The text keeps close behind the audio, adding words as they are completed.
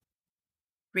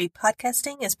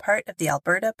Repodcasting is part of the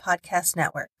Alberta Podcast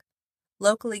Network.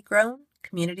 Locally grown,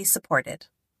 community supported.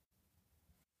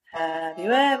 Have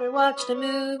you ever watched a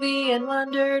movie and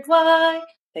wondered why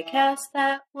they cast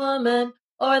that woman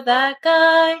or that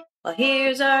guy? Well,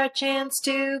 here's our chance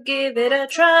to give it a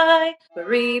try. We're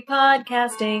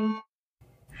Repodcasting.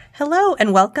 Hello,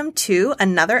 and welcome to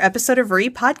another episode of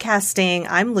Repodcasting.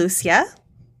 I'm Lucia.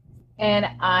 And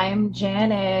I'm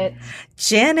Janet.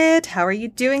 Janet, how are you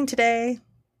doing today?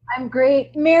 I'm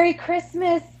great. Merry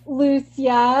Christmas,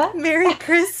 Lucia. Merry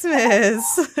Christmas.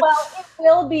 Well, it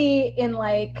will be in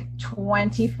like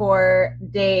 24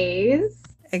 days.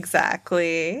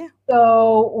 Exactly.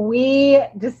 So we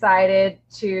decided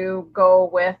to go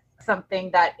with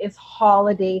something that is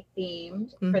holiday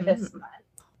themed for this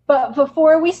month. But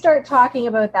before we start talking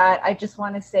about that, I just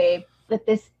want to say that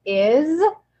this is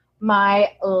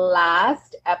my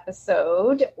last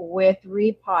episode with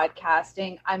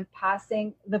Repodcasting. I'm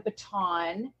passing the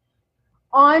baton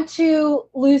on to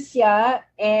Lucia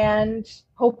and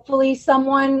hopefully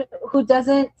someone who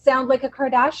doesn't sound like a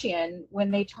Kardashian when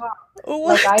they talk.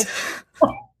 What? Like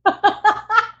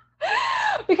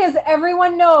because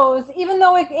everyone knows, even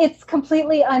though it's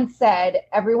completely unsaid,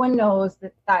 everyone knows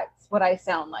that that's what I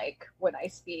sound like when I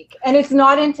speak. And it's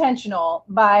not intentional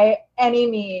by any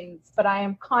means, but I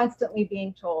am constantly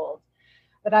being told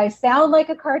that I sound like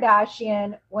a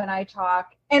Kardashian when I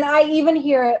talk. And I even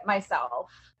hear it myself.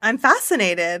 I'm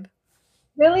fascinated.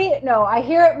 Really? No, I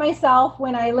hear it myself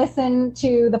when I listen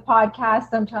to the podcast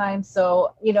sometimes.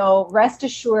 So, rest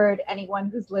assured, anyone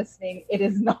who's listening, it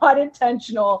is not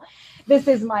intentional. This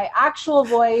is my actual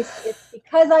voice. It's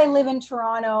because I live in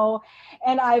Toronto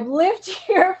and I've lived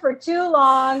here for too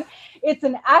long. It's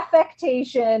an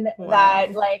affectation that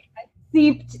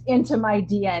seeped into my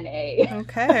DNA.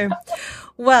 Okay.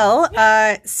 Well,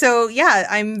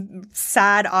 I'm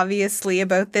sad, obviously,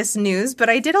 about this news, but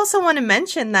I did also want to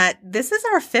mention that this is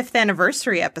our 5th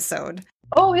anniversary episode.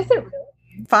 Oh, is it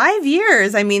really? 5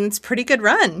 years. I mean, it's a pretty good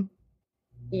run.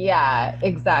 Yeah,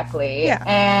 exactly. Yeah.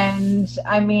 And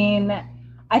I mean,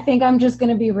 I think I'm just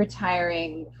going to be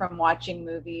retiring from watching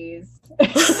movies.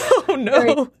 Oh,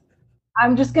 no.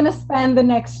 I'm just going to spend the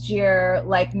next year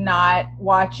not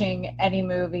watching any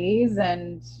movies.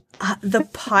 And the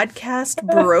podcast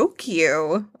broke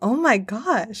you. Oh my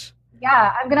gosh.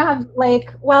 Yeah, I'm going to have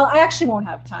I actually won't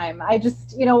have time. I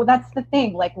just, that's the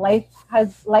thing.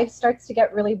 Life starts to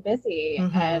get really busy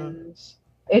and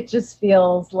it just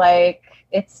feels like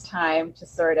it's time to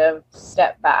sort of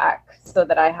step back so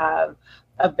that I have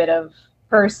a bit of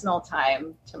personal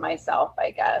time to myself,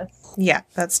 I guess. Yeah,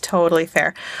 that's totally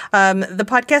fair. The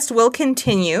podcast will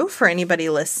continue for anybody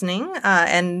listening,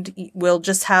 and we'll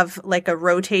just have a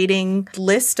rotating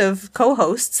list of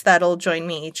co-hosts that'll join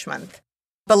me each month.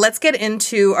 But let's get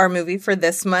into our movie for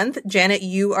this month. Janet,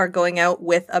 you are going out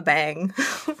with a bang.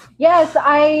 Yes,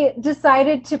 I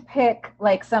decided to pick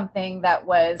something that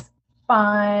was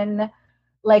fun,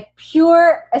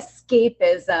 pure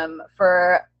escapism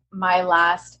for my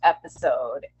last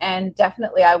episode. And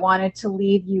definitely I wanted to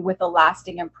leave you with a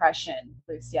lasting impression,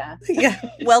 Lucia. Yeah,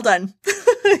 well done.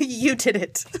 You did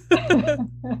it.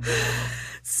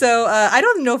 So I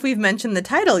don't know if we've mentioned the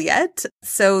title yet.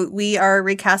 So we are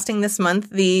recasting this month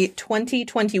the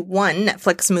 2021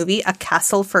 Netflix movie, A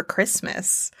Castle for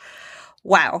Christmas.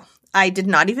 Wow. I did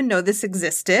not even know this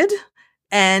existed.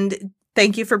 And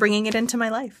thank you for bringing it into my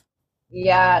life.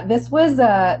 Yeah, this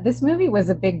movie was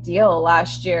a big deal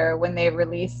last year when they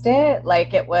released it.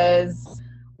 It was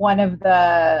one of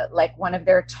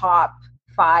their top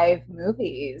 5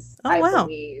 movies, I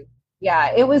believe.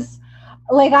 Yeah, it was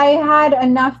I had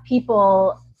enough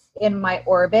people in my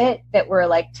orbit that were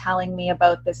telling me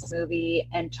about this movie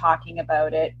and talking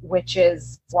about it, which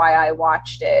is why I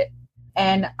watched it.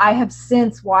 And I have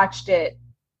since watched it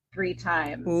 3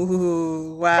 times.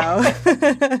 Ooh, wow.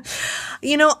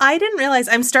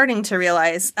 I'm starting to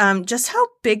realize just how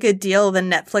big a deal the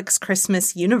Netflix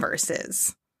Christmas universe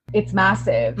is. It's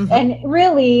massive. And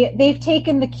really, they've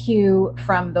taken the cue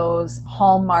from those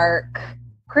Hallmark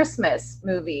Christmas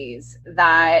movies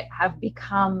that have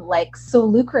become so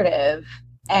lucrative,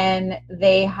 and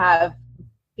they have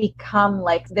become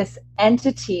this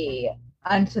entity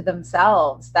unto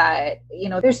themselves that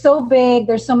they're so big,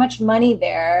 there's so much money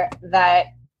there that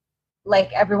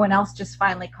everyone else just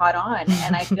finally caught on.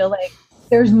 And I feel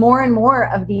there's more and more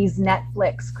of these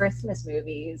Netflix Christmas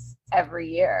movies every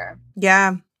year.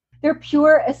 Yeah, they're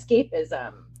pure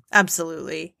escapism.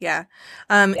 Absolutely. Yeah.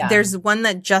 There's one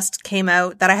that just came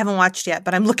out that I haven't watched yet,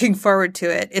 but I'm looking forward to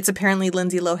it. It's apparently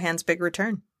Lindsay Lohan's big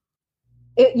return.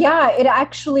 It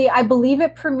actually, I believe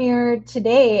it premiered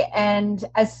today. And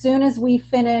as soon as we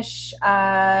finish,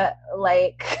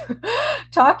 like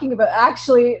talking about,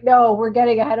 actually, no, we're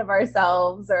getting ahead of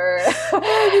ourselves, or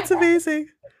Oh, that's amazing.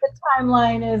 the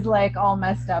timeline is like all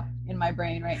messed up in my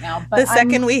brain right now. The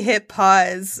second we hit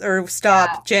pause or Yeah,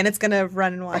 stop, Janet's going to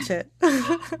run and watch it.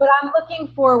 but I'm looking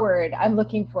forward. I'm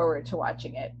looking forward to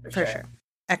watching it For sure.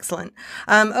 Excellent.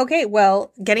 Okay,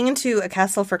 well, getting into A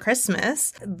Castle for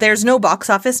Christmas, there's no box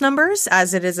office numbers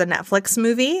as it is a Netflix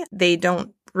movie. They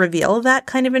don't reveal that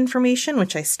kind of information,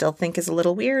 which I still think is a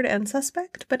little weird and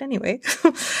suspect. But anyway,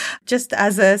 just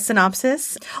as a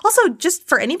synopsis. Also, just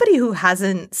for anybody who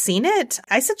hasn't seen it,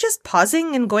 I suggest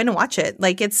pausing and going to watch it.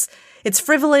 Like it's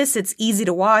frivolous, it's easy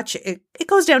to watch, it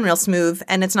goes down real smooth,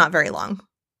 and it's not very long.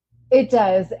 It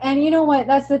does. And you know what?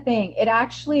 That's the thing. It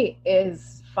actually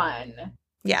is fun.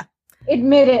 Yeah.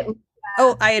 Admit it.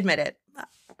 Oh, I admit it.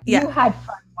 Yeah. You had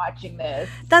fun watching this.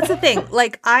 That's the thing.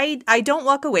 Like, I don't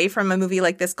walk away from a movie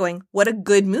like this going, what a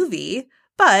good movie.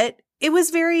 But it was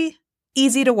very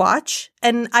easy to watch,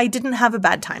 and I didn't have a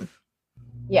bad time.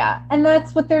 Yeah, and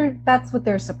that's what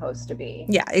they're supposed to be.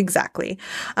 Yeah, exactly.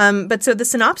 But so the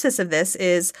synopsis of this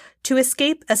is, to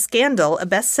escape a scandal, a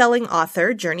best-selling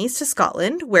author journeys to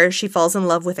Scotland, where she falls in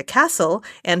love with a castle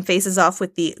and faces off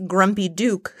with the grumpy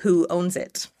duke who owns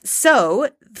it. So,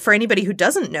 for anybody who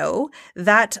doesn't know,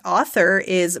 that author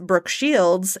is Brooke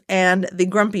Shields and the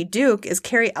grumpy duke is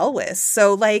Cary Elwes.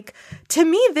 So, like, to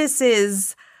me, this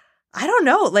is, I don't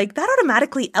know, like that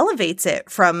automatically elevates it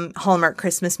from Hallmark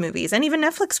Christmas movies and even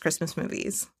Netflix Christmas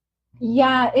movies.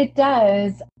 Yeah, it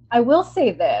does. I will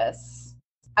say this.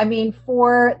 I mean,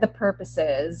 for the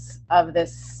purposes of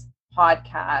this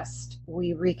podcast,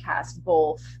 we recast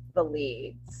both the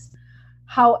leads.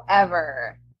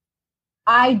 However,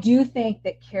 I do think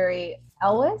that Cary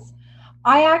Elwes,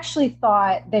 I actually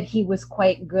thought that he was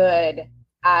quite good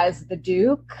as the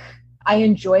Duke. I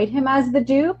enjoyed him as the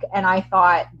Duke, and I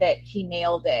thought that he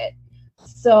nailed it.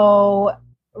 So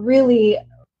really,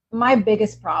 my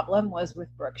biggest problem was with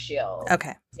Brooke Shields.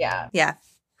 Okay. Yeah. Yeah.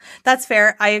 That's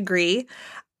fair. I agree.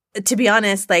 To be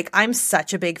honest, like I'm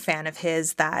such a big fan of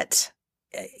his that,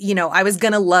 you know, I was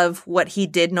going to love what he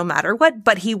did no matter what,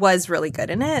 but he was really good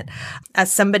in it. As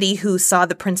somebody who saw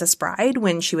The Princess Bride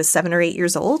when she was 7 or 8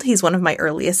 years old, he's one of my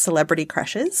earliest celebrity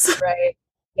crushes. Right.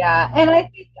 Yeah. And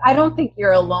I don't think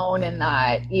you're alone in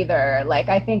that either. Like,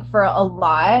 I think for a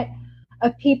lot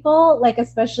of people, like,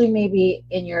 especially maybe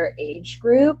in your age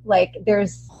group, like,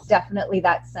 there's definitely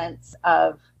that sense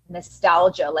of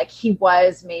nostalgia. Like, he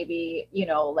was maybe, you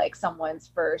know, like someone's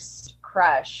first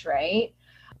crush, right?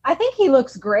 I think he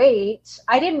looks great.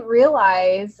 I didn't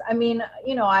realize, I mean,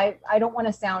 you know, I don't want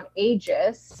to sound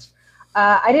ageist.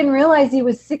 I didn't realize he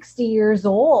was 60 years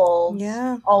old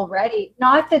already.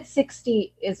 Not that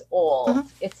 60 is old. Mm-hmm.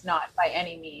 It's not by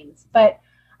any means. But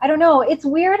I don't know. It's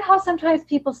weird how sometimes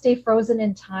people stay frozen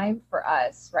in time for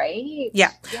us, right?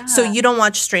 Yeah. So you don't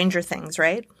watch Stranger Things,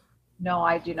 right? No,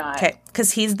 I do not. Okay.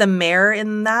 Because he's the mayor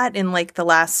in that in like the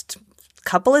last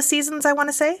couple of seasons, I want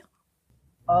to say.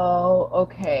 Oh,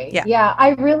 okay. Yeah.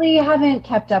 I really haven't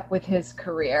kept up with his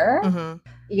career. Mm-hmm.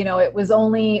 You know, it was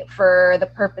only for the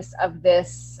purpose of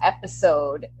this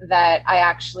episode that I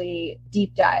actually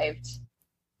deep dived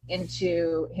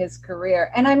into his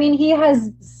career. And I mean, he has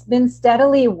been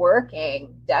steadily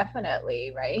working,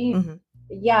 definitely, right? Mm-hmm.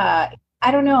 Yeah.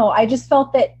 I don't know. I just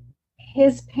felt that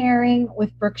his pairing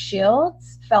with Brooke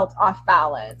Shields felt off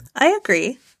balance. I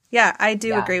agree. Yeah, I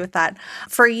do agree with that.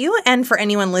 For you and for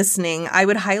anyone listening, I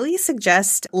would highly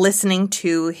suggest listening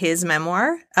to his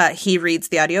memoir. He reads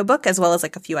the audiobook as well as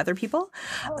like a few other people.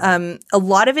 A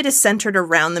lot of it is centered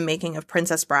around the making of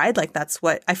Princess Bride. Like that's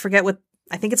what, I forget what,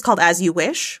 I think it's called As You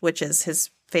Wish, which is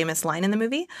his famous line in the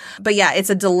movie. But yeah, it's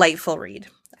a delightful read.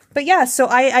 But yeah, so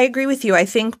I agree with you. I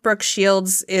think Brooke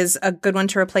Shields is a good one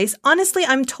to replace. Honestly,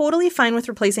 I'm totally fine with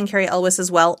replacing Cary Elwes as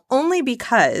well, only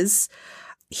because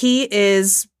he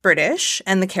is British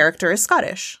and the character is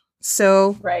Scottish.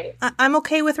 So I'm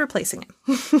okay with replacing him.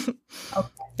 Okay.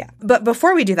 Yeah. But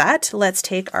before we do that, let's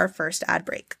take our first ad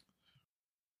break.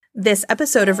 This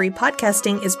episode of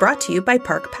Repodcasting is brought to you by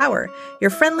Park Power, your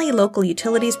friendly local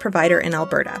utilities provider in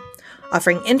Alberta,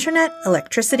 offering internet,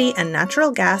 electricity, and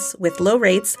natural gas with low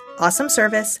rates, awesome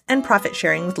service, and profit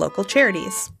sharing with local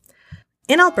charities.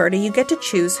 In Alberta, you get to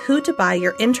choose who to buy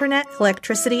your internet,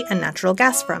 electricity, and natural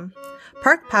gas from.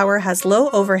 Park Power has low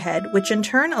overhead, which in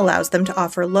turn allows them to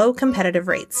offer low competitive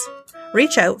rates.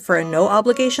 Reach out for a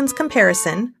no-obligations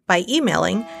comparison by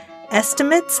emailing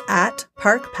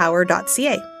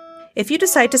estimates@parkpower.ca. If you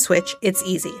decide to switch, it's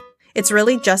easy. It's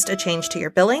really just a change to your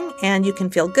billing, and you can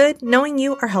feel good knowing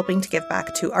you are helping to give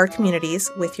back to our communities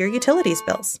with your utilities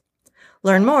bills.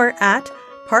 Learn more at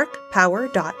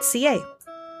parkpower.ca.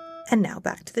 And now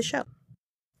back to the show.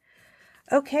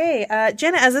 Okay,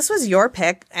 Jenna, as this was your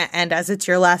pick, and as it's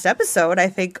your last episode, I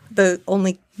think the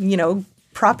only,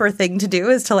 proper thing to do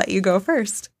is to let you go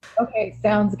first. Okay,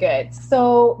 sounds good.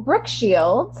 So Brooke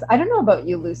Shields, I don't know about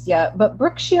you, Lucia, but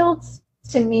Brooke Shields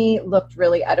to me looked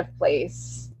really out of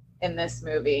place in this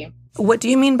movie. What do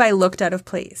you mean by looked out of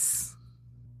place?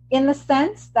 In the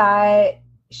sense that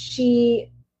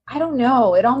I don't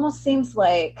know, it almost seems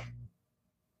like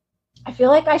I feel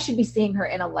like I should be seeing her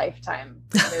in a Lifetime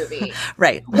movie.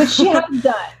 Right. Which she has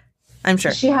done. I'm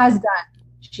sure. She has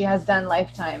done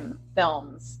Lifetime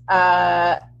films.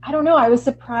 I don't know. I was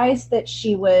surprised that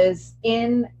she was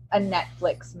in a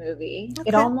Netflix movie. Okay.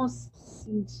 It almost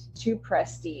seemed too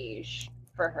prestige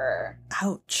for her.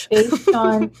 Ouch. Based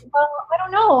on, I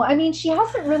don't know. I mean, she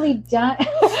hasn't really,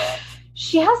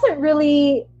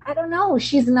 I don't know.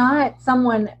 She's not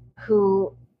someone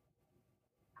who,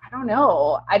 I don't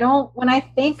know. When I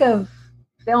think of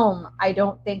film, I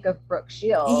don't think of Brooke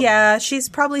Shields. Yeah, she's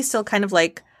probably still kind of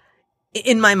like,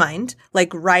 in my mind,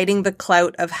 like riding the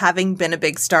clout of having been a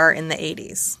big star in the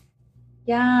 80s.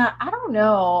 Yeah, I don't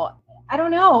know.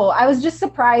 I was just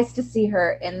surprised to see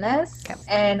her in this. Okay.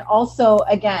 And also,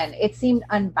 again, it seemed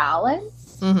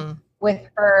unbalanced with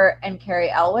her and Cary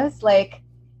Elwes. Like,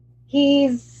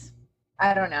 I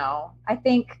don't know.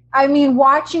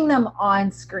 Watching them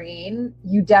on screen,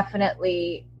 you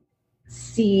definitely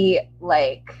see,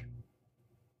 like,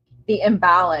 the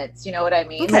imbalance. You know what I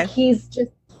mean? Okay. Like,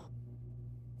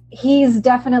 he's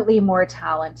definitely more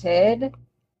talented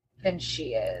than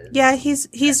she is. Yeah,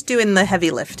 he's doing the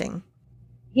heavy lifting.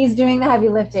 He's doing the heavy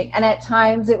lifting. And at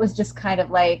times it was just kind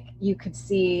of like you could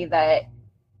see that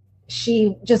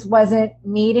she just wasn't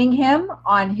meeting him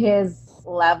on his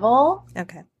level.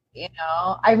 Okay.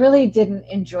 I really didn't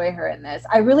enjoy her in this.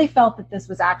 I really felt that this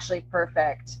was actually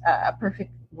a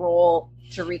perfect role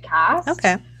to recast.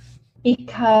 Okay.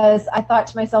 Because I thought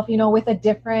to myself, with a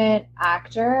different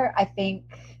actor,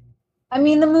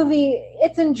 the movie,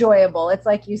 it's enjoyable. It's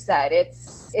like you said,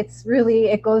 it's really,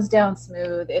 it goes down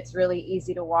smooth. It's really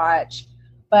easy to watch.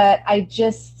 But I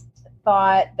just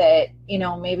thought that,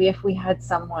 maybe if we had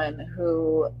someone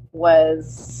who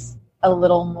was a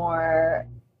little more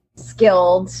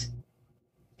skilled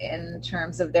in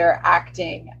terms of their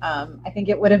acting, I think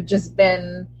it would have just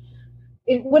been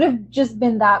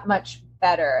that much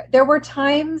better. There were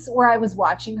times where I was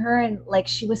watching her and like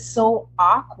she was so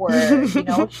awkward, she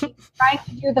tried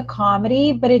to do the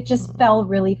comedy, but it just fell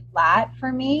really flat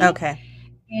for me. Okay.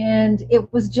 And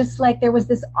it was just like there was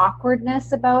this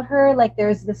awkwardness about her, like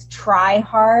there's this try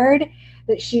hard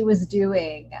that she was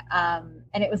doing.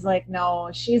 And it was like,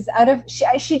 no, she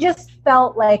just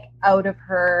felt like out of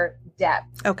her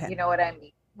depth. Okay. You know what I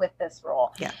mean? With this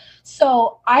role. Yeah.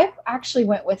 So I actually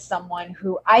went with someone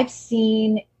who I've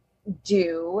seen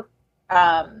do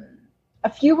a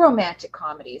few romantic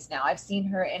comedies now. I've seen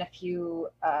her in a few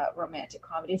romantic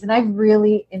comedies, and I've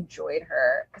really enjoyed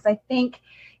her because I think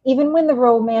even when the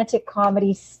romantic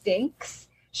comedy stinks,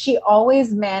 she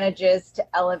always manages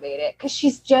to elevate it because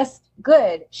she's just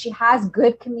good. She has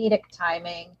good comedic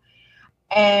timing,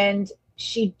 and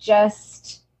she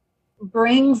just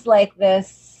brings like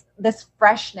this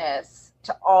freshness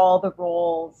to all the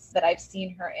roles that I've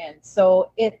seen her in.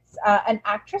 So it's an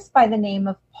actress by the name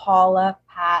of Paula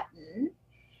Patton.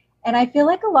 And I feel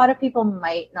like a lot of people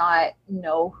might not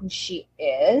know who she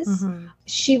is. Mm-hmm.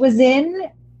 She was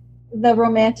in the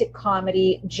romantic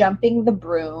comedy Jumping the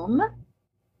Broom.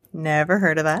 Never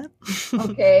heard of that.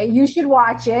 Okay, you should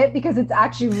watch it because it's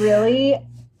actually really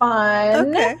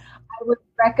fun. Okay. I would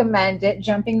recommend it,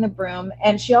 Jumping the Broom.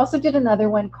 And she also did another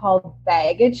one called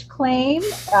Baggage Claim.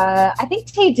 I think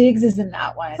Taye Diggs is in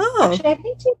that one. Oh. Actually, I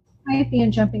think Taye Diggs might be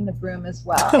in Jumping the Broom as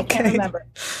well. Okay. I can't remember.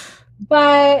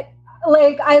 But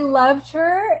like, I loved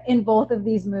her in both of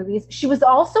these movies. She was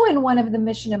also in one of the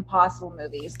Mission Impossible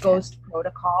movies, okay. Ghost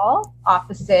Protocol,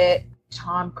 opposite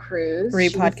Tom Cruise.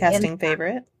 Repodcasting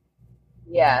favorite.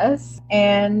 Yes.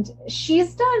 And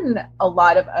she's done a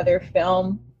lot of other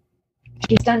film.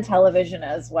 She's done television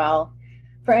as well.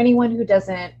 For anyone who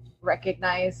doesn't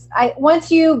recognize,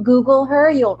 once you Google her,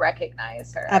 you'll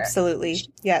recognize her. Absolutely.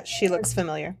 Yeah, she looks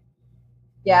familiar.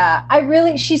 Yeah,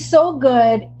 she's so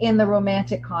good in the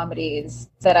romantic comedies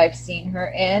that I've seen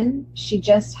her in. She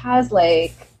just has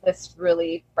like this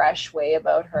really fresh way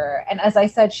about her. And as I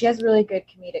said, she has really good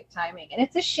comedic timing. And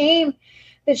it's a shame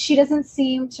that she doesn't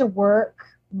seem to work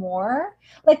more.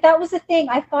 Like, that was the thing.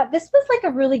 I thought this was like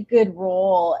a really good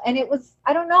role. And it was,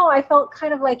 I don't know, I felt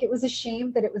kind of like it was a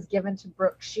shame that it was given to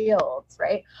Brooke Shields,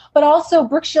 right? But also,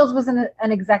 Brooke Shields was an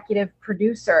executive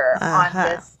producer on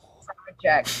this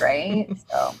project, right?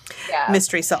 So, yeah.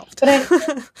 Mystery solved. But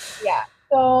yeah.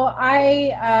 So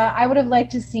I would have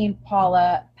liked to have seen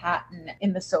Paula Patton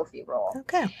in the Sophie role.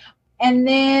 Okay. And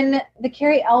then the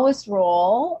Carrie Elwes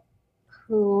role,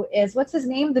 who is, what's his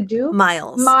name? The Duke?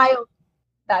 Miles.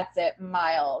 That's it,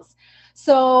 Miles.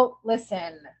 So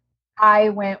listen, I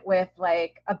went with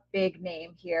like a big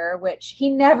name here, which he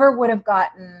never would have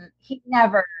gotten. He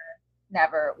never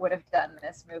would have done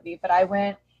this movie. But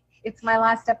it's my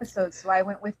last episode, so I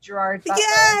went with Gerard Butler.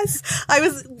 Yes!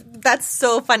 That's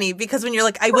so funny, because when you're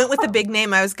like, I went with a big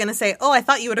name, I was going to say, oh, I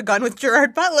thought you would have gone with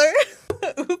Gerard Butler.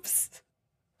 Oops.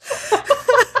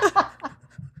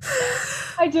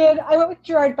 I did. I went with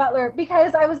Gerard Butler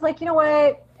because I was like, you know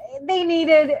what?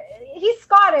 He's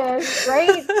Scottish,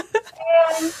 right?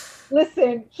 And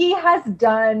listen, he has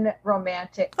done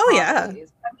romantic comedies. Yeah.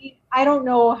 I mean, I don't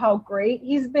know how great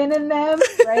he's been in them,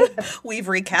 right? We've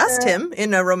recast him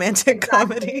in a romantic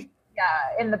comedy.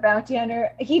 Yeah, in The Bounty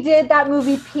Hunter. He did that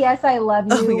movie, P.S. I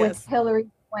Love You, with Hilary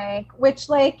Swank, which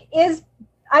like is,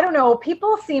 I don't know,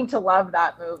 people seem to love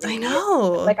that movie. I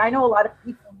know. Like, I know a lot of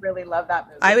people really love that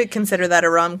movie. I would consider that a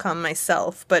rom-com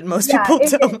myself, but most people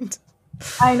don't.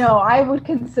 I know. I would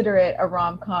consider it a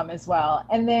rom-com as well.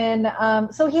 And then,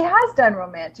 so he has done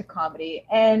romantic comedy.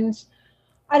 And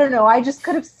I don't know, I just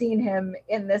could have seen him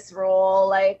in this role.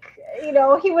 Like, you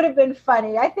know, he would have been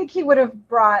funny. I think he would have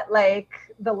brought, like,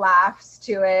 the laughs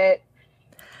to it.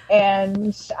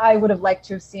 And I would have liked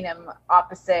to have seen him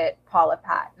opposite Paula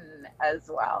Patton as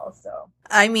well. So,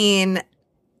 I mean,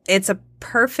 it's a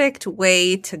perfect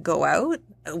way to go out.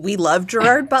 We love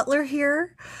Gerard Butler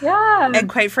here. Yeah. And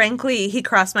quite frankly, he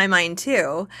crossed my mind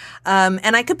too.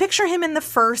 And I could picture him in the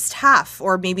first half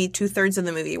or maybe 2/3 of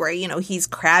the movie where, you know, he's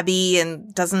crabby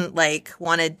and doesn't like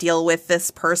want to deal with this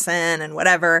person and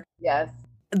whatever. Yes.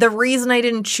 The reason I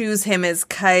didn't choose him is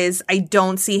because I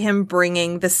don't see him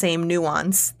bringing the same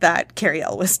nuance that Carrie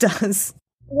Elwes does.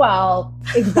 Well,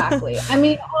 exactly. I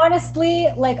mean, honestly,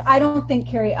 like, I don't think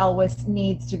Carrie Elwes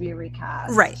needs to be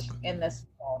recast in this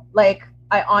role. Like,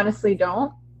 I honestly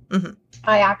don't. Mm-hmm.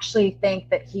 I actually think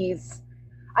that he's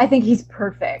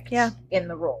perfect in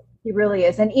the role. He really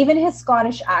is. And even his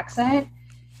Scottish accent,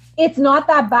 it's not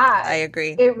that bad. I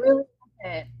agree. It really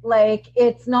isn't. Like,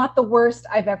 it's not the worst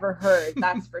I've ever heard,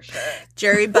 that's for sure.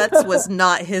 Jerry Butts was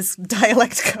not his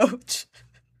dialect coach.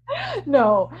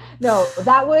 No,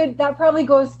 that probably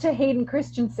goes to Hayden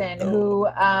Christensen, who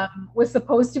was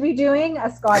supposed to be doing a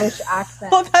Scottish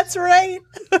accent. Oh, that's right.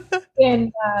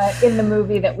 in the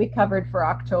movie that we covered for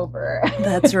October.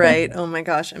 That's right. Oh my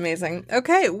gosh, amazing.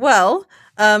 Okay, well,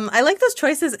 I like those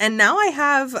choices, and now I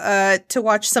have to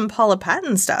watch some Paula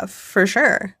Patton stuff for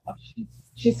sure. Oh,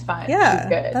 she's fine. Yeah, she's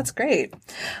good. That's great.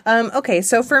 Okay,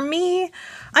 so for me,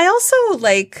 I also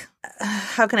like,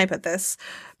 how can I put this?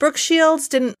 Brooke Shields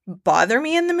didn't bother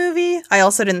me in the movie. I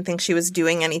also didn't think she was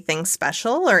doing anything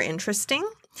special or interesting.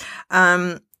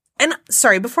 And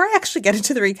sorry, before I actually get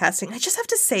into the recasting, I just have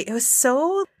to say it was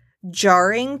so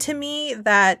jarring to me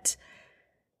that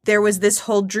there was this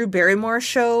whole Drew Barrymore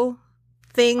show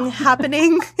thing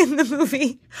happening in the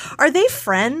movie. Are they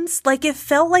friends? Like, it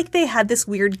felt like they had this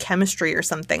weird chemistry or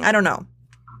something. I don't know.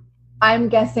 I'm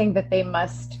guessing that they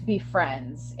must be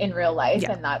friends in real life,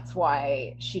 and that's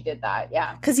why she did that.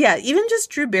 Yeah. Because, even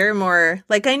just Drew Barrymore,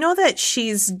 like, I know that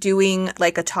she's doing,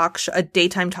 like, a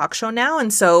daytime talk show now,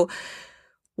 and so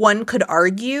one could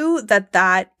argue that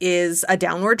that is a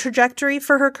downward trajectory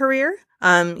for her career.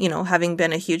 You know, having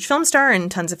been a huge film star in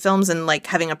tons of films and, like,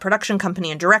 having a production company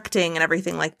and directing and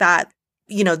everything like that.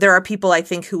 You know, there are people, I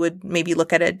think, who would maybe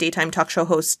look at a daytime talk show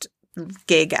host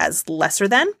gig as lesser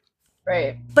than.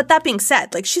 Right. But that being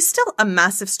said, like, she's still a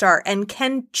massive star and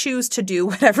can choose to do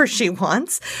whatever she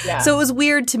wants. Yeah. So it was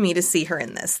weird to me to see her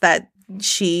in this, that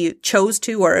she chose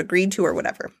to or agreed to or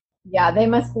whatever. Yeah, they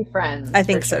must be friends. I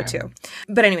think so too.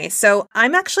 But anyway, so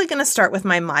I'm actually going to start with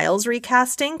my Miles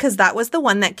recasting because that was the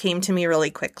one that came to me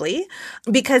really quickly.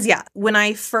 Because, when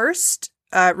I first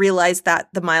realized that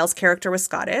the Miles character was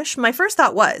Scottish, my first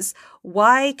thought was,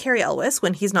 why Carrie Elwes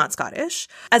when he's not Scottish?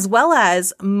 As well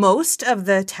as most of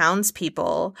the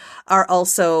townspeople are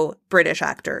also British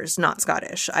actors, not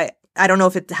Scottish. I don't know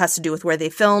if it has to do with where they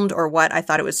filmed or what. I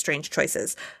thought it was strange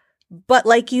choices. But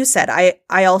like you said,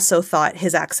 I also thought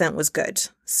his accent was good.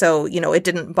 So, you know, it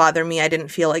didn't bother me. I didn't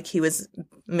feel like he was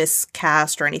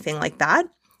miscast or anything like that.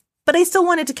 But I still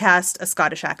wanted to cast a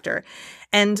Scottish actor.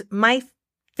 And my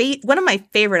one of my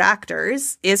favorite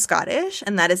actors is Scottish,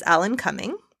 and that is Alan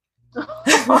Cumming.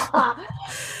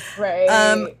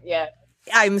 Right. Yeah.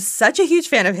 I'm such a huge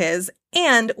fan of his.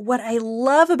 And what I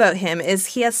love about him is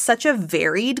he has such a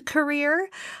varied career.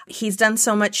 He's done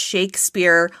so much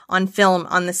Shakespeare on film,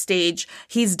 on the stage.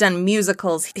 He's done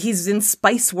musicals. He's in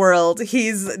Spice World.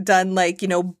 He's done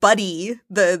Buddy,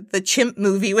 the chimp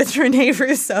movie with Rene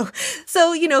Russo.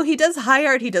 So, he does high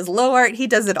art. He does low art. He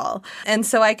does it all. And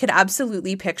so I could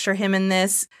absolutely picture him in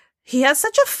this. He has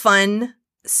such a fun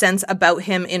sense about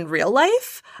him in real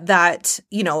life that,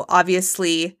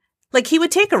 obviously, like, he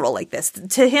would take a role like this.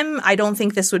 To him, I don't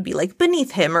think this would be, like,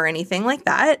 beneath him or anything like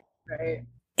that. Right.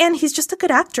 And he's just a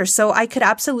good actor. So I could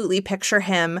absolutely picture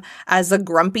him as a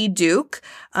grumpy duke,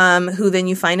 who then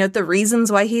you find out the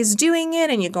reasons why he's doing it,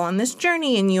 and you go on this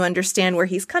journey and you understand where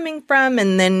he's coming from.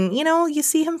 And then, you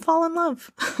see him fall in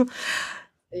love.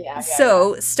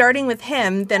 So starting with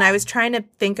him, then I was trying to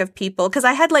think of people, because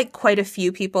I had, like, quite a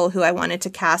few people who I wanted to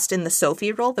cast in the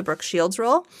Sophie role, the Brooke Shields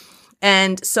role.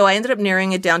 And so I ended up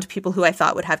narrowing it down to people who I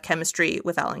thought would have chemistry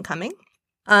with Alan Cumming.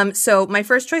 So my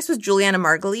first choice was Juliana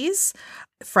Margulies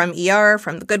from ER,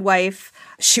 from The Good Wife.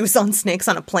 She was on Snakes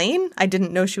on a Plane. I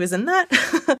didn't know she was in that.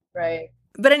 Right.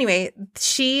 But anyway,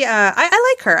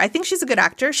 I like her. I think she's a good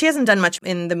actor. She hasn't done much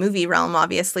in the movie realm,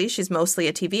 obviously. She's mostly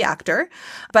a TV actor.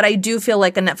 But I do feel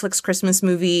like a Netflix Christmas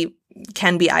movie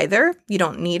can be either. You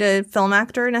don't need a film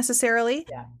actor necessarily.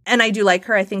 Yeah. And I do like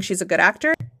her. I think she's a good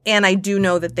actor. And I do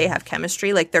know that they have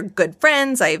chemistry. Like, they're good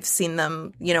friends. I've seen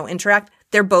them, interact.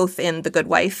 They're both in The Good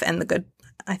Wife and The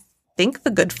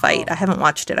Good Fight. I haven't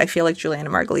watched it. I feel like Juliana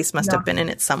Margulies must have been in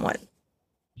it somewhat.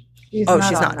 She's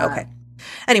not. Okay.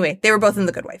 Anyway, they were both in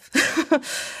The Good Wife.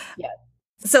 Yeah.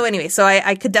 So anyway,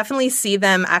 I could definitely see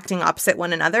them acting opposite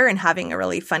one another and having a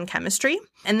really fun chemistry.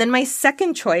 And then my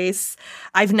second choice,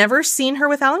 I've never seen her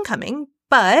with Alan Cumming,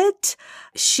 but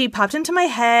she popped into my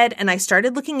head and I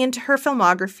started looking into her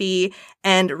filmography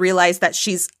and realized that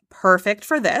she's perfect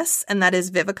for this, and that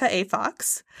is Vivica A.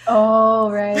 Fox.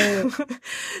 Oh, right.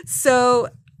 So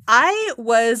I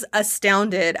was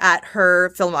astounded at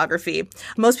her filmography.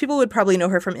 Most people would probably know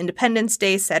her from Independence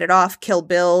Day, Set It Off, Kill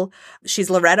Bill. She's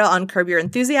Loretta on Curb Your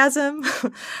Enthusiasm.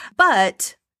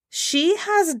 But she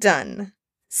has done,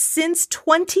 since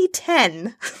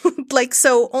 2010,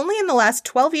 so only in the last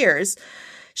 12 years,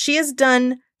 she has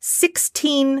done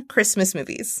 16 Christmas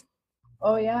movies.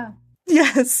 Oh, yeah.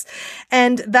 Yes.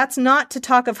 And that's not to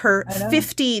talk of her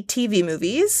 50 TV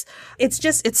movies.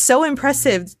 It's so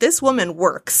impressive. This woman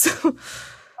works.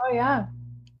 Oh, yeah.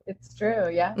 It's true.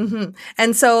 Yeah. Mm-hmm.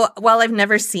 And so while I've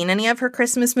never seen any of her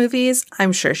Christmas movies,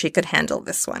 I'm sure she could handle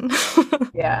this one.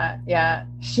 Yeah. Yeah.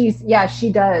 She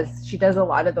does. She does a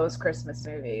lot of those Christmas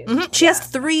movies. Mm-hmm. She has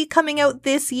 3 coming out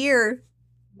this year.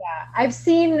 Yeah. I've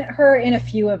seen her in a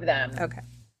few of them. Okay.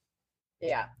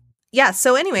 Yeah. Yeah.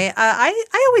 So anyway,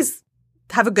 I always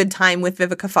have a good time with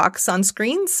Vivica Fox on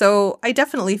screen. So I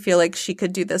definitely feel like she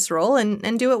could do this role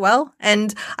and do it well.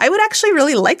 And I would actually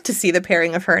really like to see the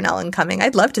pairing of her and Alan Cumming.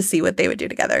 I'd love to see what they would do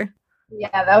together.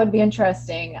 Yeah, that would be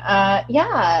interesting.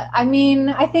 Yeah, I mean,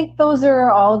 I think those are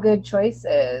all good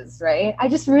choices, right? I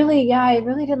really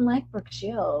didn't like Brooke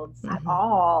Shields at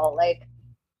all. Like,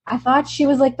 I thought she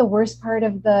was like the worst part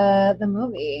of the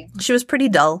movie. She was pretty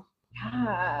dull.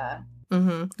 Yeah.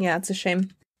 Mm-hmm. Yeah, it's a shame.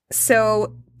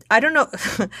 So I don't know.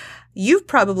 You've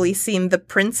probably seen The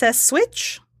Princess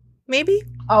Switch, maybe?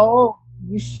 Oh,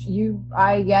 yes, you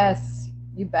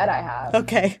bet I have.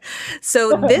 Okay.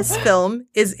 So this film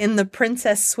is in the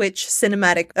Princess Switch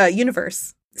cinematic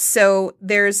universe. So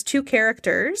there's 2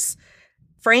 characters,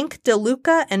 Frank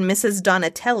DeLuca and Mrs.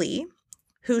 Donatelli,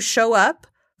 who show up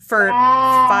for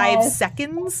 5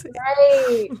 seconds.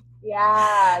 Right.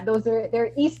 Yeah,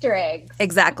 they're Easter eggs.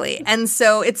 Exactly. And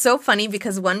so it's so funny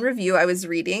because one review I was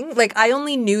reading, like, I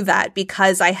only knew that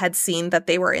because I had seen that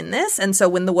they were in this. And so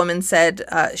when the woman said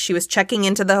she was checking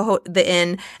into the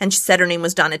inn and she said her name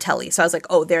was Donatelli. So I was like,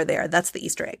 oh, they're there. That's the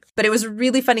Easter egg. But it was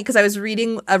really funny because I was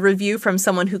reading a review from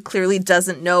someone who clearly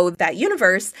doesn't know that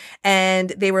universe.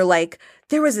 And they were like,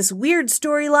 there was this weird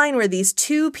storyline where these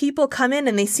 2 people come in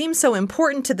and they seem so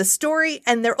important to the story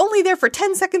and they're only there for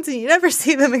 10 seconds and you never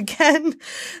see them again.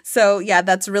 So yeah,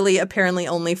 that's really apparently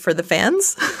only for the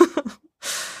fans.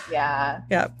 Yeah.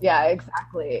 Yeah. Yeah,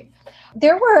 exactly.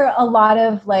 There were a lot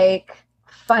of like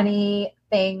funny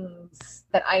things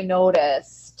that I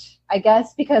noticed, I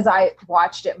guess because I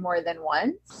watched it more than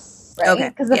once, right?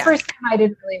 Because the first time I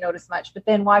didn't really notice much, but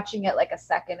then watching it like a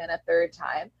second and a third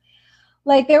time,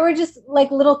 Like there were just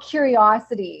like little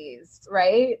curiosities,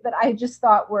 right? That I just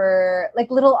thought were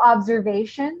like little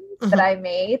observations that I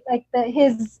made. Like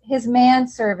his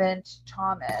manservant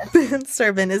Thomas.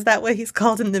 Servant, is that what he's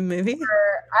called in the movie?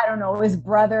 Or, I don't know, his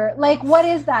brother. Like what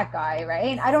is that guy,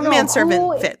 right? I don't know.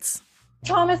 Manservant fits.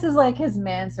 Thomas is like his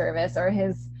manservant or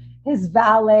his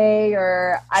valet,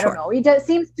 or I don't know. He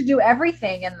seems to do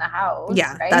everything in the house.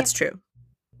 Yeah, right? That's true.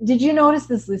 Did you notice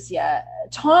this, Lucia?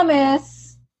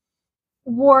 Thomas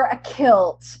wore a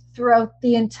kilt throughout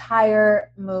the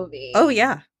entire movie. Oh,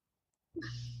 yeah.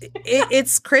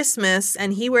 It's Christmas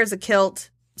and he wears a kilt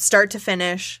start to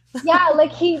finish. Yeah,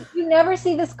 like you never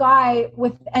see this guy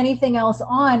with anything else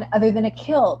on other than a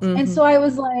kilt. And so I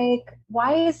was like,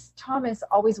 why is Thomas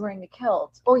always wearing a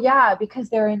kilt? Oh, yeah, because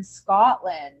they're in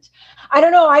Scotland. I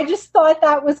don't know. I just thought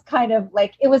that was kind of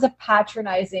like, it was a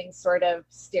patronizing sort of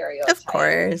stereotype. Of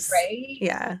course. Right?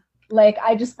 Yeah. Like,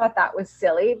 I just thought that was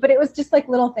silly, but it was just like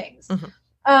little things.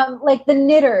 Like the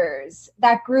knitters,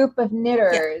 that group of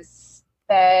knitters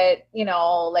that, you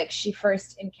know, like she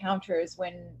first encounters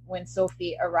when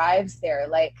Sophie arrives there.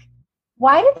 Like,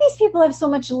 why did these people have so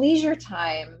much leisure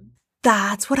time?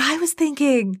 That's what I was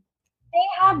thinking. They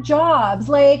have jobs.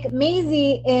 Like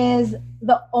Maisie is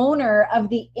the owner of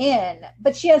the inn,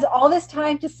 but she has all this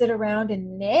time to sit around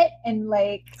and knit and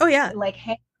like, like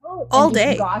hang out all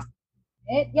day. Gossip.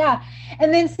 Yeah.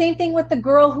 And then same thing with the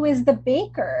girl who is the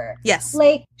baker. Yes.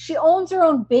 Like she owns her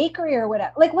own bakery or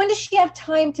whatever. Like when does she have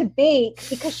time to bake?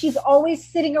 Because she's always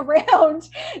sitting around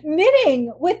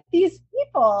knitting with these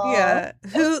people. Yeah.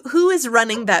 Who is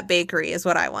running that bakery is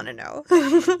what I want to know. Yeah,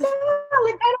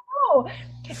 like I don't know.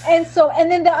 And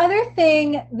then the other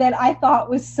thing that I thought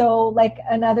was so like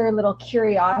another little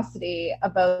curiosity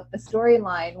about the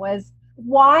storyline was,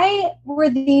 why were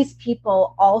these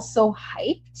people all so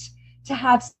hyped to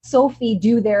have Sophie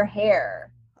do their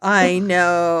hair? I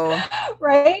know.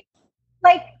 Right?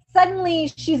 Like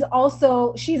suddenly she's an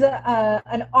author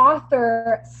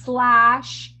 /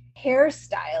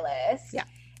 hairstylist. Yeah.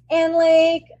 And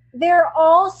like they're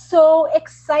all so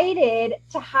excited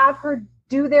to have her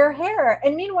do their hair.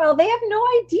 And meanwhile, they have no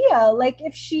idea like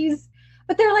if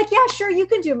but they're like, yeah, sure, you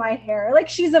can do my hair. Like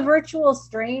she's a virtual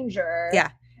stranger. Yeah.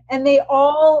 And they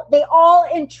all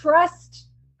entrust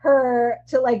her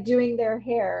to like doing their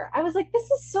hair. I was like, this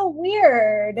is so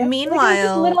weird.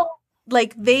 Meanwhile,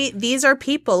 these are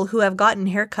people who have gotten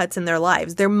haircuts in their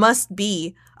lives. There must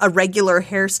be a regular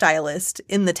hairstylist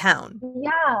in the town.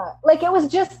 Yeah. Like it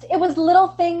was little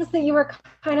things that you were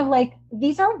kind of like,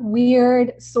 these are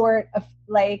weird sort of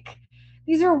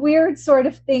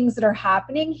things that are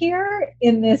happening here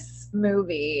in this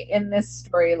movie, in this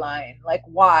storyline. Like,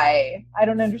 why? I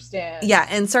don't understand. Yeah,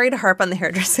 and sorry to harp on the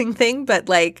hairdressing thing, but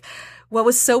like, what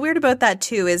was so weird about that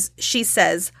too is she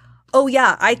says, oh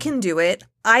yeah, I can do it.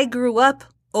 I grew up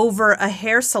over a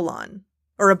hair salon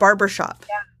or a barbershop.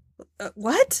 Yeah.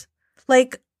 What?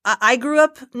 Like, I grew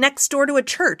up next door to a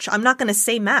church. I'm not going to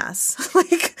say mass.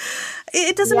 Like,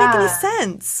 it doesn't make any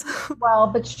sense. Well,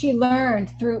 but she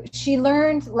learned through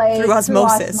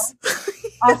osmosis.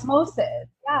 Osmosis.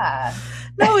 Yeah.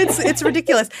 No, it's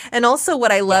ridiculous. And also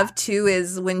what I love too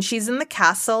is when she's in the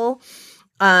castle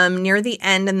near the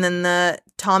end, and then the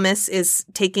Thomas is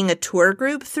taking a tour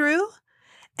group through.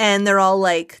 And they're all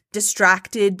like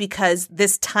distracted because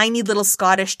this tiny little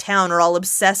Scottish town are all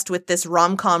obsessed with this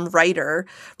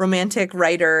romantic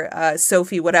writer,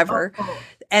 Sophie, whatever.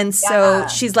 And so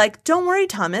she's like, don't worry,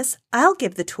 Thomas, I'll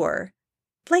give the tour.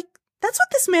 Like, that's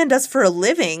what this man does for a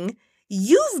living.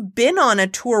 You've been on a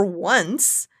tour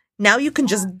once. Now you can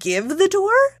just give the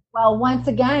tour? Well, once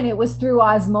again, it was through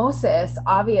osmosis,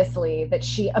 obviously, that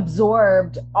she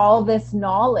absorbed all this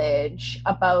knowledge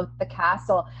about the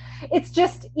castle. It's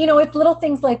just, it's little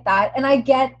things like that. And I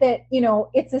get that,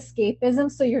 it's escapism,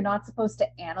 so you're not supposed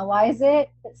to analyze it.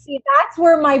 But see, that's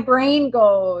where my brain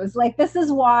goes. Like, this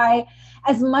is why,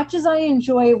 as much as I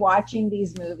enjoy watching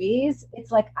these movies,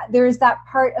 it's like there's that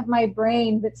part of my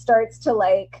brain that starts to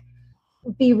like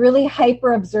be really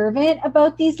hyper observant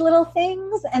about these little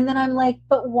things, and then I'm like,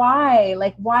 but why?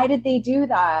 Like, why did they do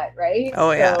that? Right?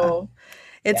 Oh yeah.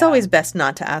 It's always best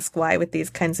not to ask why with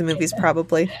these kinds of movies,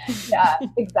 probably. Yeah,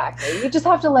 exactly. You just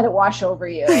have to let it wash over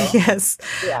you. Yes.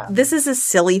 Yeah. This is a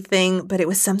silly thing, but it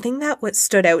was something that what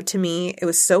stood out to me. It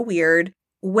was so weird.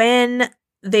 When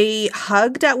they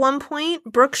hugged at one point,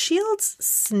 Brooke Shields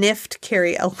sniffed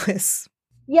Carrie Elwes.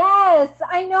 Yes,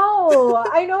 I know.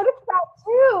 I noticed that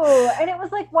too. And it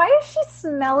was like, why is she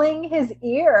smelling his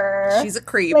ear? She's a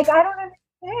creep. Like, I don't understand.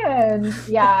 And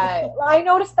yeah, I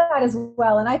noticed that as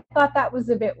well. And I thought that was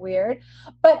a bit weird.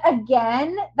 But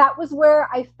again, that was where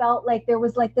I felt like there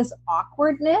was like this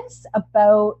awkwardness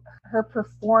about her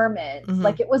performance. Mm-hmm.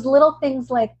 Like it was little things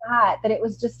like that, that it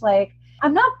was just like,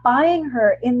 I'm not buying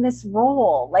her in this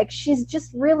role. Like she's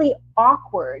just really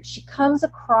awkward. She comes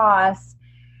across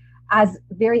as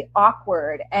very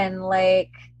awkward and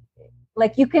like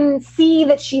you can see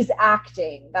that she's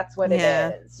acting. That's what it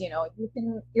is. You know,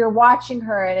 you're watching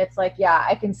her and it's like, yeah,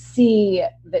 I can see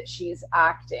that she's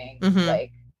acting. Mm-hmm.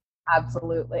 Like,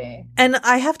 absolutely. And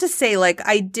I have to say, like,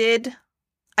 I did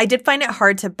find it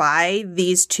hard to buy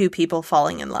these two people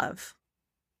falling in love.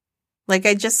 Like,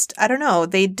 I don't know.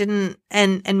 They didn't,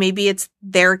 and maybe it's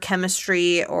their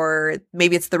chemistry or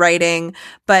maybe it's the writing,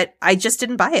 but I just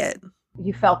didn't buy it.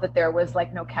 You felt that there was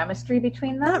like no chemistry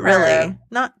between them? Not really.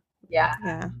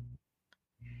 Yeah.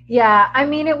 Yeah. I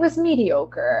mean, it was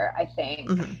mediocre, I think.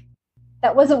 Mm-hmm.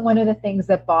 That wasn't one of the things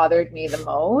that bothered me the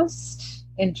most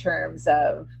in terms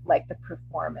of like the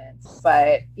performance.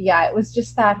 But yeah, it was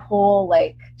just that whole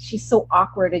like, she's so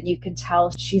awkward and you can tell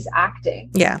she's acting.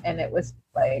 Yeah. And it was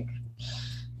like,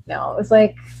 no, it was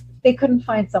like they couldn't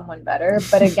find someone better.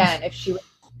 But again, if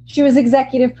she was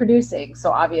executive producing,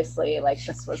 so obviously like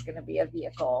this was going to be a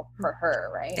vehicle for her,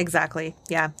 right? Exactly.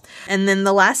 Yeah. And then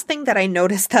the last thing that I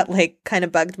noticed that like kind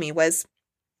of bugged me was,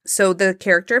 so the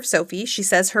character of Sophie, she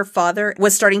says her father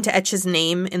was starting to etch his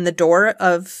name in the door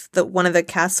of one of the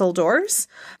castle doors.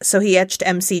 So he etched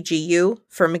MCGU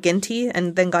for McGinty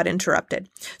and then got interrupted.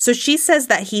 So she says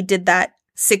that he did that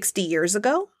 60 years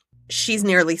ago. She's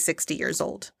nearly 60 years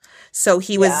old. So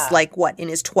he was like, what, in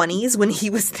his 20s when he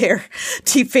was there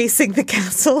defacing the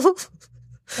castle?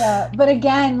 Yeah, but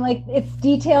again, like it's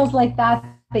details like that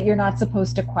you're not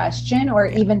supposed to question or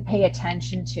even pay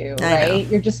attention to, right?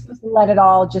 You're just supposed to let it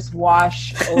all just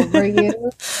wash over you.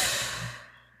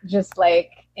 Just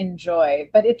like enjoy.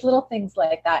 But it's little things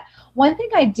like that. One thing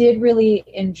I did really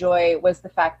enjoy was the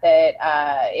fact that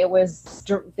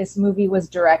this movie was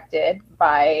directed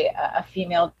by a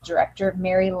female director,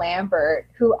 Mary Lambert,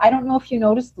 who I don't know if you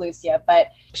noticed, Lucia, but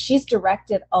she's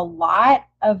directed a lot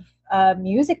of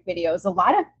music videos, a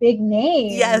lot of big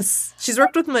names. Yes, she's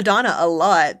worked with Madonna a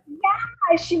lot.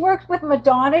 Yeah, she worked with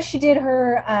Madonna. She did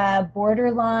her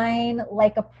Borderline,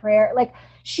 Like a Prayer. Like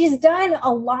she's done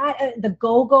a lot of the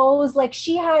Go-Go's. Like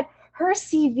she had, her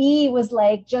CV was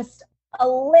like just a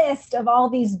list of all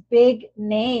these big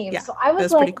names. Yeah, so I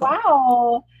was like, cool.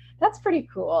 Wow, that's pretty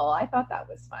cool. I thought that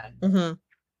was fun.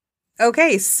 Mm-hmm.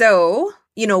 Okay, so,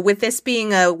 you know, with this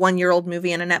being a 1-year-old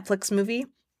movie and a Netflix movie,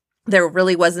 there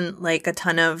really wasn't like a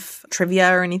ton of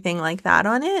trivia or anything like that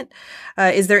on it.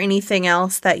 Is there anything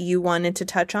else that you wanted to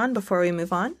touch on before we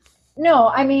move on? No,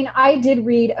 I mean, I did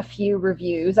read a few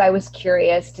reviews. I was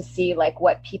curious to see like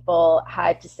what people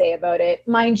had to say about it.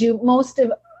 Mind you,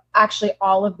 actually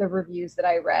all of the reviews that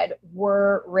I read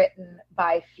were written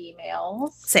by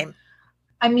females. Same.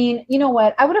 I mean, you know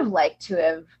what? I would have liked to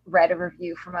have read a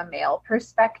review from a male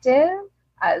perspective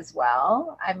as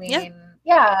well. I mean,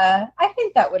 yeah, I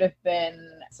think that would have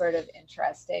been sort of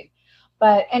interesting.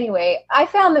 But anyway, I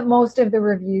found that most of the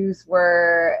reviews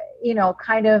were, you know,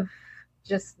 kind of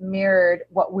just mirrored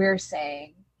what we're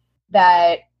saying,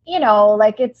 that, you know,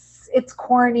 like it's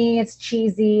corny, it's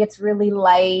cheesy, it's really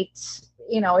light,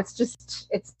 you know, it's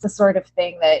the sort of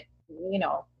thing that, you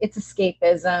know, it's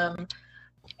escapism.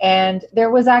 And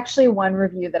there was actually one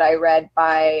review that I read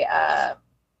by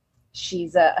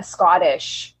she's a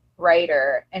Scottish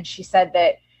writer, and she said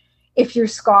that if you're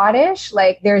Scottish,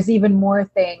 like there's even more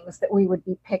things that we would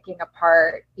be picking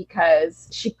apart, because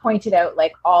she pointed out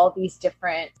like all these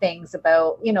different things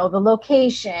about, you know, the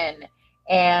location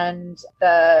and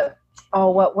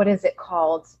what is it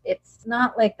called? It's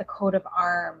not like the coat of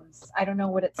arms. I don't know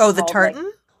what it's called. The tartan,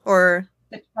 like, or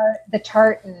the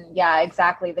tartan. Yeah,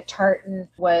 exactly. The tartan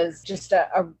was just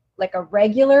a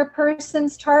regular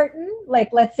person's tartan. Like,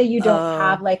 let's say you don't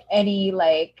have like any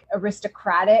like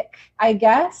aristocratic, I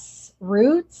guess,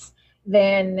 roots,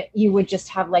 then you would just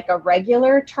have like a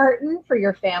regular tartan for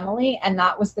your family. And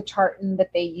that was the tartan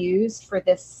that they used for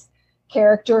this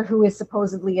character who is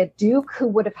supposedly a duke, who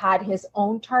would have had his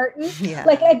own tartan. Yeah.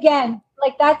 Like, again,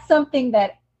 like that's something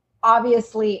that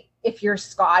obviously if you're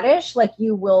Scottish, like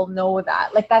you will know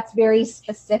that. Like that's very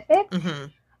specific. Mm-hmm.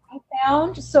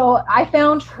 I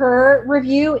found her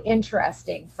review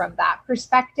interesting from that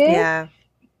perspective. Yeah.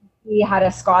 We had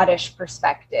a Scottish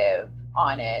perspective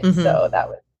on it. Mm-hmm. So that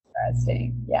was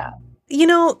interesting. Yeah. You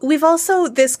know,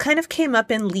 this kind of came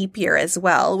up in Leap Year as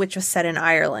well, which was set in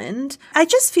Ireland. I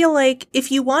just feel like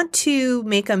if you want to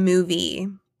make a movie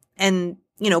and,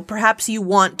 you know, perhaps you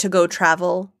want to go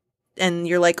travel and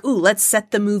you're like, ooh, let's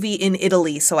set the movie in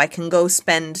Italy so I can go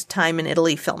spend time in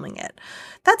Italy filming it.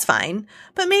 That's fine.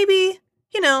 But maybe,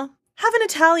 have an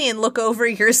Italian look over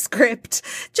your script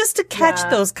just to catch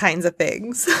those kinds of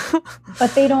things.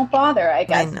 But they don't bother, I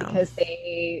guess, know.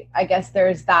 because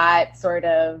there's that sort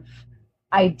of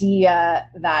idea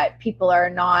that people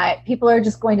are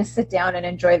just going to sit down and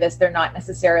enjoy this. They're not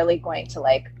necessarily going to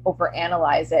like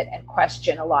overanalyze it and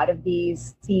question a lot of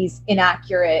these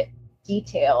inaccurate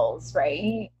details,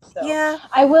 right? So yeah.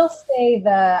 I will say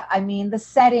the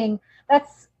setting,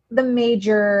 that's the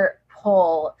major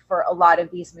pull for a lot of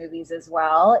these movies as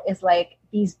well, is like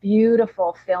these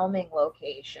beautiful filming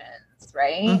locations,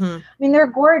 right? Mm-hmm. I mean, they're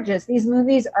gorgeous. These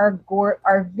movies are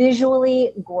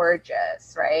visually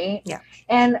gorgeous, right? Yeah.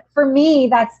 And for me,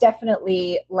 that's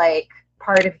definitely like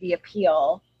part of the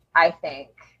appeal, I think,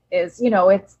 is,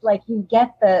 it's like you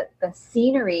get the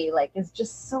scenery, like, is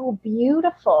just so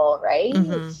beautiful, right?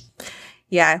 Mm-hmm.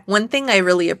 Yeah. One thing I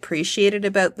really appreciated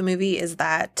about the movie is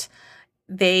that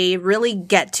they really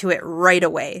get to it right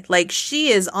away. Like,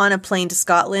 she is on a plane to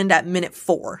Scotland at minute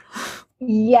 4.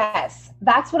 Yes,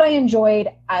 that's what I enjoyed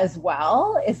as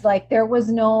well. Is like there was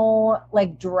no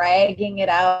like dragging it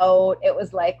out. It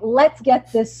was like, let's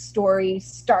get this story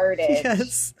started.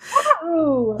 Yes.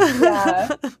 Ooh,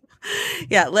 yeah.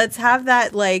 Yeah, let's have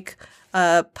that like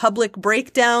public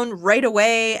breakdown right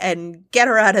away and get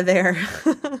her out of there.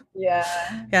 Yeah.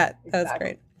 Yeah, that was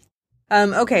great.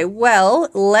 Okay, well,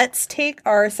 let's take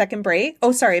our second break.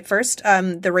 Oh, sorry. First,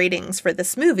 the ratings for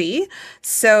this movie.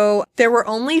 So there were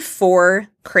only 4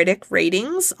 critic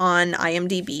ratings on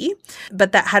IMDb,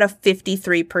 but that had a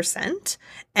 53%.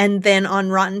 And then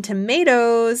on Rotten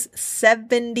Tomatoes,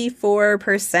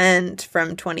 74%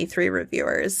 from 23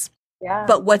 reviewers. Yeah.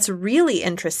 But what's really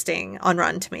interesting on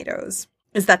Rotten Tomatoes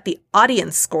is that the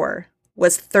audience score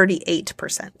was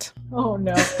 38%. Oh,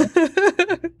 no.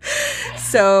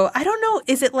 So I don't know.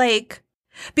 Is it like,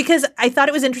 because I thought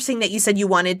it was interesting that you said you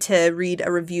wanted to read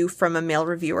a review from a male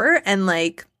reviewer, and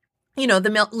like, the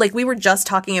male, like we were just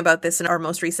talking about this in our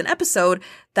most recent episode,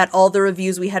 that all the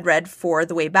reviews we had read for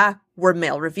The Way Back were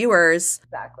male reviewers.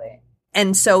 Exactly.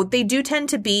 And so they do tend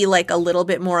to be like a little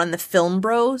bit more on the film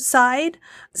bro side.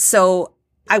 So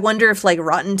I wonder if like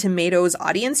Rotten Tomatoes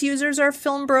audience users are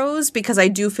film bros, because I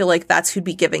do feel like that's who'd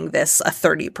be giving this a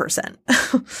 30%.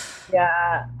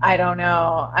 Yeah, I don't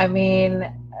know. I mean,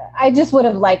 I just would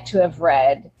have liked to have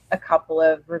read a couple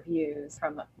of reviews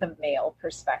from the male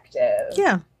perspective.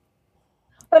 Yeah.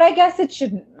 But I guess it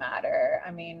shouldn't matter.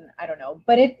 I mean, I don't know.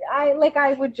 But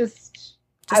I would just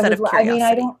out of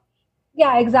curiosity.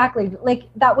 Yeah, exactly. Like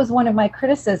that was one of my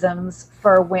criticisms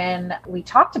for when we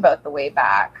talked about The Way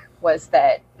Back, was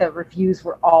that the reviews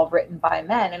were all written by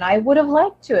men. And I would have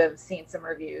liked to have seen some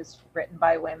reviews written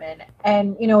by women.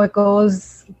 And, it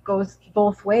goes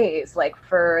both ways. Like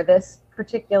for this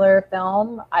particular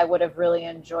film, I would have really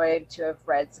enjoyed to have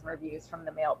read some reviews from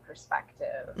the male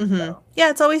perspective. Mm-hmm. So. Yeah,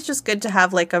 it's always just good to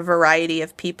have like a variety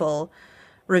of people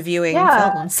reviewing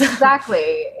films.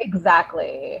 Exactly.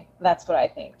 That's what I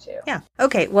think too. Yeah.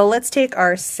 Okay, well, let's take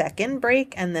our second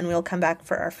break and then we'll come back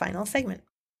for our final segment.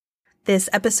 This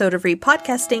episode of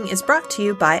Repodcasting is brought to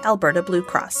you by Alberta Blue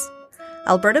Cross.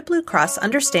 Alberta Blue Cross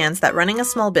understands that running a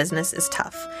small business is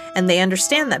tough, and they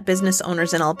understand that business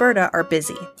owners in Alberta are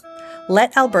busy.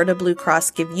 Let Alberta Blue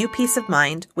Cross give you peace of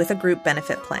mind with a group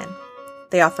benefit plan.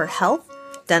 They offer health,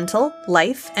 dental,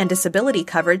 life, and disability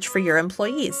coverage for your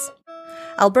employees.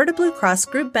 Alberta Blue Cross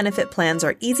group benefit plans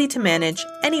are easy to manage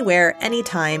anywhere,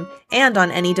 anytime, and on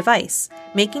any device,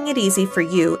 making it easy for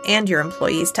you and your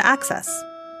employees to access.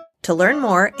 To learn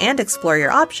more and explore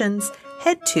your options,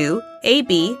 head to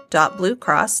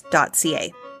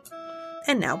ab.bluecross.ca.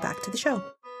 And now back to the show.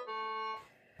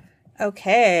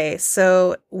 Okay,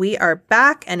 so we are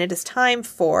back and it is time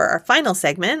for our final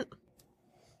segment.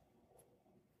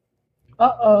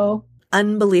 Uh-oh.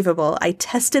 Unbelievable. I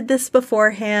tested this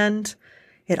beforehand.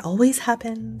 It always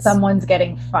happens. Someone's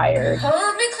getting fired.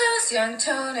 Hold me close, young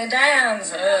Tony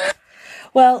Danza.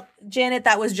 Well, Janet,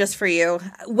 that was just for you.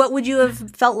 What would you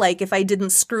have felt like if I didn't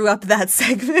screw up that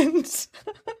segment?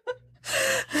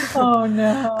 Oh,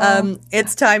 no.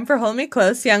 It's time for Hold Me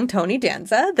Close, Young Tony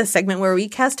Danza, the segment where we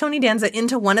cast Tony Danza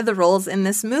into one of the roles in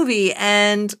this movie.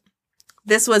 And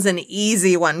this was an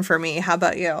easy one for me. How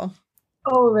about you?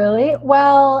 Oh, really?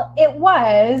 Well, it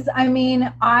was. I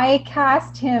mean, I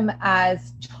cast him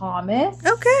as Thomas.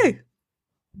 Okay.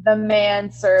 The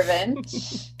manservant.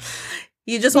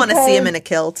 You just want to see him in a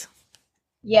kilt.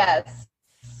 Yes.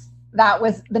 That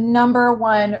was the number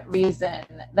one reason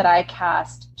that I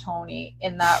cast Tony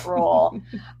in that role.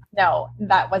 No,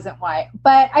 that wasn't why.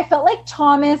 But I felt like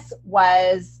Thomas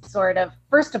was sort of,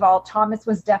 first of all, Thomas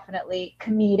was definitely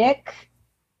comedic.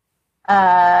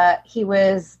 He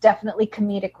was definitely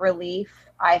comedic relief,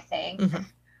 I think. Mm-hmm.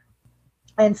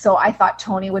 And so I thought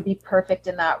Tony would be perfect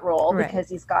in that role Right. because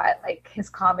he's got like his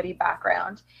comedy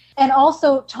background. And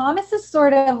also Thomas is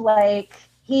sort of like,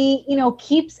 he, you know,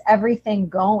 keeps everything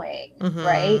going,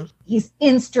 right? He's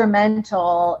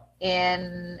instrumental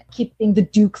in keeping the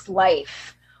Duke's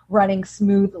life running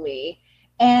smoothly.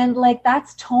 And like,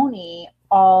 that's Tony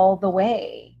all the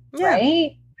way,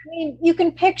 right? I mean, you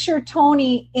can picture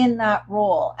Tony in that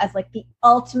role as like the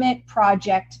ultimate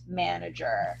project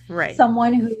manager, Right.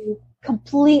 Someone who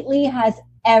completely has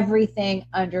everything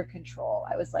under control.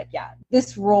 I was like, yeah,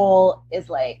 this role is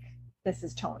like, this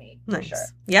is Tony for sure.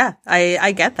 Yeah,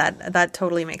 I get that. That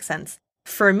totally makes sense.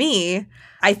 For me,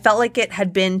 I felt like it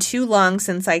had been too long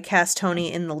since I cast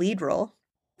Tony in the lead role.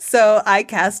 So I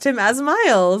cast him as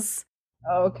Miles.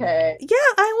 Okay.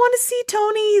 Yeah, I want to see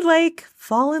Tony like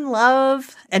fall in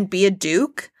love and be a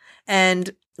duke.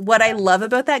 And what I love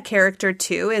about that character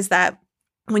too is that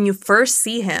when you first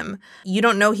see him, you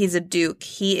don't know he's a duke.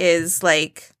 He is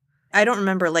like, I don't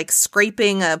remember, like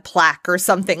scraping a plaque or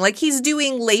something. Like he's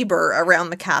doing labor around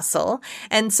the castle.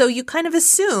 And so you kind of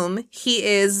assume he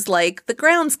is like the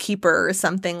groundskeeper or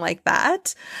something like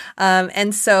that.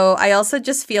 And so I also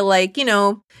just feel like, you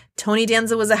know, Tony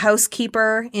Danza was a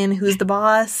housekeeper in Who's the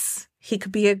Boss. He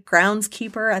could be a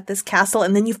groundskeeper at this castle.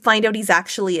 And then you find out he's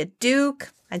actually a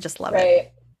duke. I just love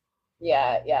it.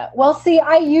 Yeah. Well, see,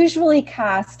 I usually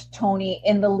cast Tony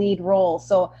in the lead role.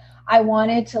 So I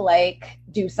wanted to like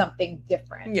do something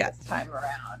different this time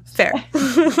around. Fair.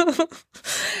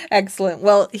 Excellent.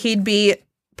 Well, he'd be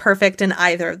perfect in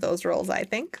either of those roles, I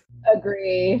think.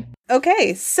 Agree.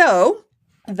 Okay, so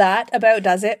that about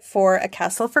does it for A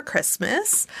Castle for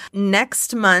Christmas.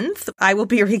 Next month, I will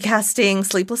be recasting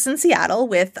Sleepless in Seattle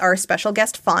with our special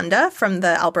guest Fonda from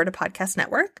the Alberta Podcast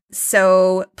Network.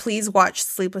 So please watch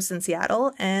Sleepless in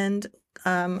Seattle, and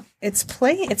it's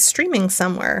streaming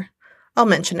somewhere. I'll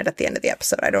mention it at the end of the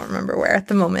episode. I don't remember where at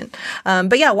the moment.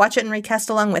 But yeah, watch it and recast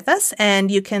along with us.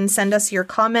 And you can send us your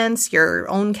comments, your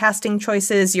own casting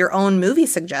choices, your own movie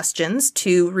suggestions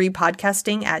to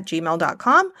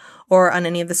repodcasting@gmail.com or on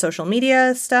any of the social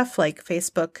media stuff like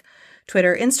Facebook,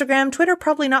 Twitter, Instagram. Twitter,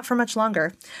 probably not for much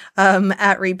longer,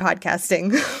 at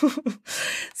Repodcasting.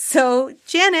 So,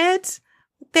 Janet,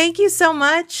 thank you so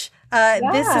much.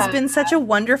 This has been such a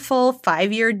wonderful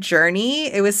 5-year journey.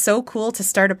 It was so cool to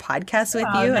start a podcast with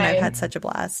you, and I've had such a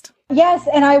blast. Yes,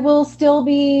 and I will still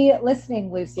be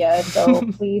listening, Lucia. So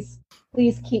please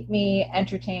keep me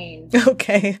entertained.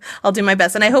 Okay, I'll do my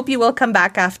best. And I hope you will come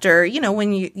back after, you know,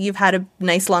 when you've had a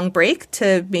nice long break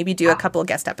to maybe do a couple of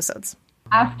guest episodes.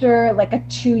 After like a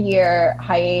 2-year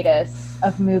hiatus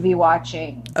of movie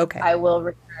watching, okay, I will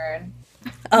return.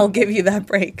 I'll give you that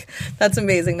break. That's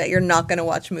amazing that you're not going to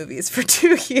watch movies for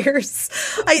 2 years.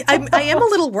 I am a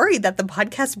little worried that the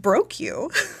podcast broke you.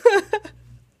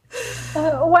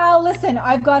 Well, listen,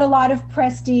 I've got a lot of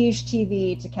prestige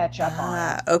TV to catch up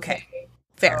on. Okay.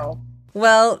 Fair. So.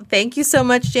 Well, thank you so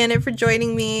much, Janet, for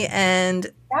joining me. And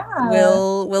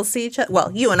we'll see each other.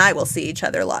 Well, you and I will see each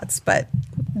other lots. But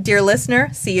dear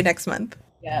listener, see you next month.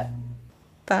 Yeah.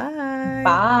 Bye.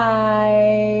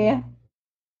 Bye.